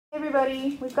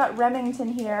everybody, we've got Remington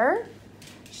here.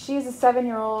 She's a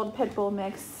 7-year-old pit bull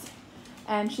mix,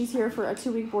 and she's here for a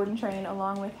 2-week board and train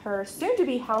along with her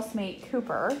soon-to-be housemate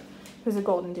Cooper, who's a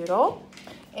golden doodle.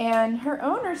 And her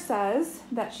owner says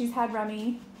that she's had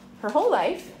Remy her whole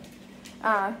life,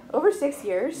 over 6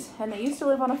 years, and they used to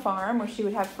live on a farm where she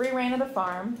would have free reign of the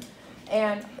farm,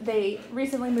 and they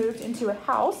recently moved into a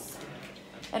house,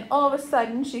 and all of a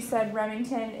sudden she said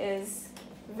Remington is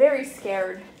very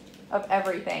scared of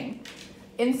everything.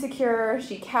 Insecure,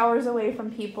 she cowers away from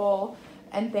people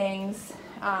and things.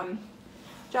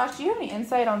 Josh, do you have any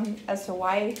insight on as to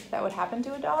why that would happen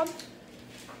to a dog?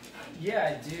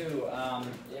 Yeah, I do.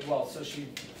 Well, so she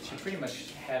pretty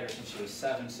much had her since she was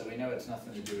 7, so we know it's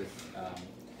nothing to do with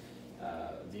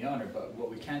the owner. But what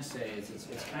we can say is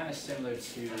it's kind of similar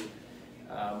to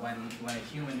when a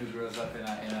human who grows up in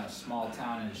a small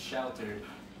town and is sheltered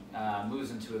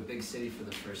moves into a big city for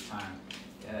the first time.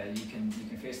 You can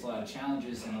face a lot of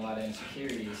challenges and a lot of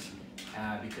insecurities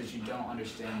because you don't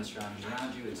understand the surroundings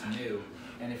around you. It's new,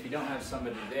 and if you don't have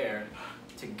somebody there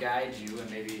to guide you and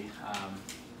maybe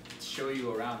show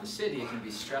you around the city, it can be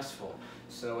stressful.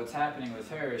 So what's happening with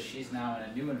her is she's now in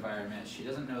a new environment. She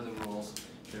doesn't know the rules.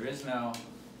 There is no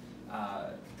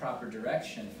proper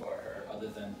direction for her other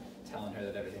than telling her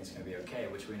that everything's going to be okay,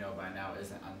 which we know by now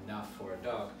isn't enough for a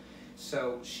dog.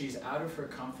 So she's out of her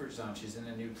comfort zone. She's in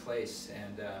a new place,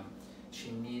 and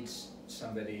she needs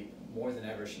somebody more than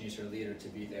ever. She needs her leader to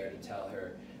be there to tell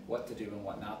her what to do and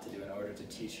what not to do in order to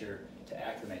teach her to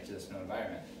acclimate to this new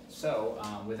environment. So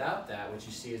without that, what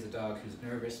you see is a dog who's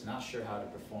nervous, not sure how to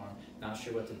perform, not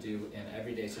sure what to do in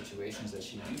everyday situations that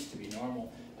she used to be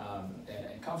normal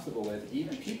and comfortable with,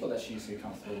 even people that she used to be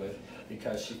comfortable with,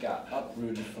 because she got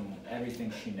uprooted from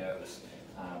everything she knows.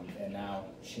 And now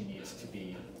she needs to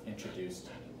be introduced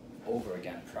over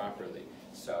again properly.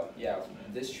 So yeah,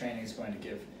 this training is going to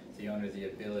give the owner the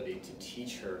ability to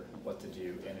teach her what to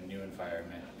do in a new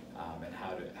environment and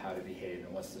how to behave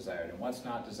and what's desired and what's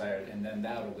not desired, and then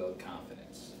that'll build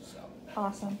confidence. So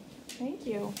awesome. Thank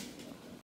you.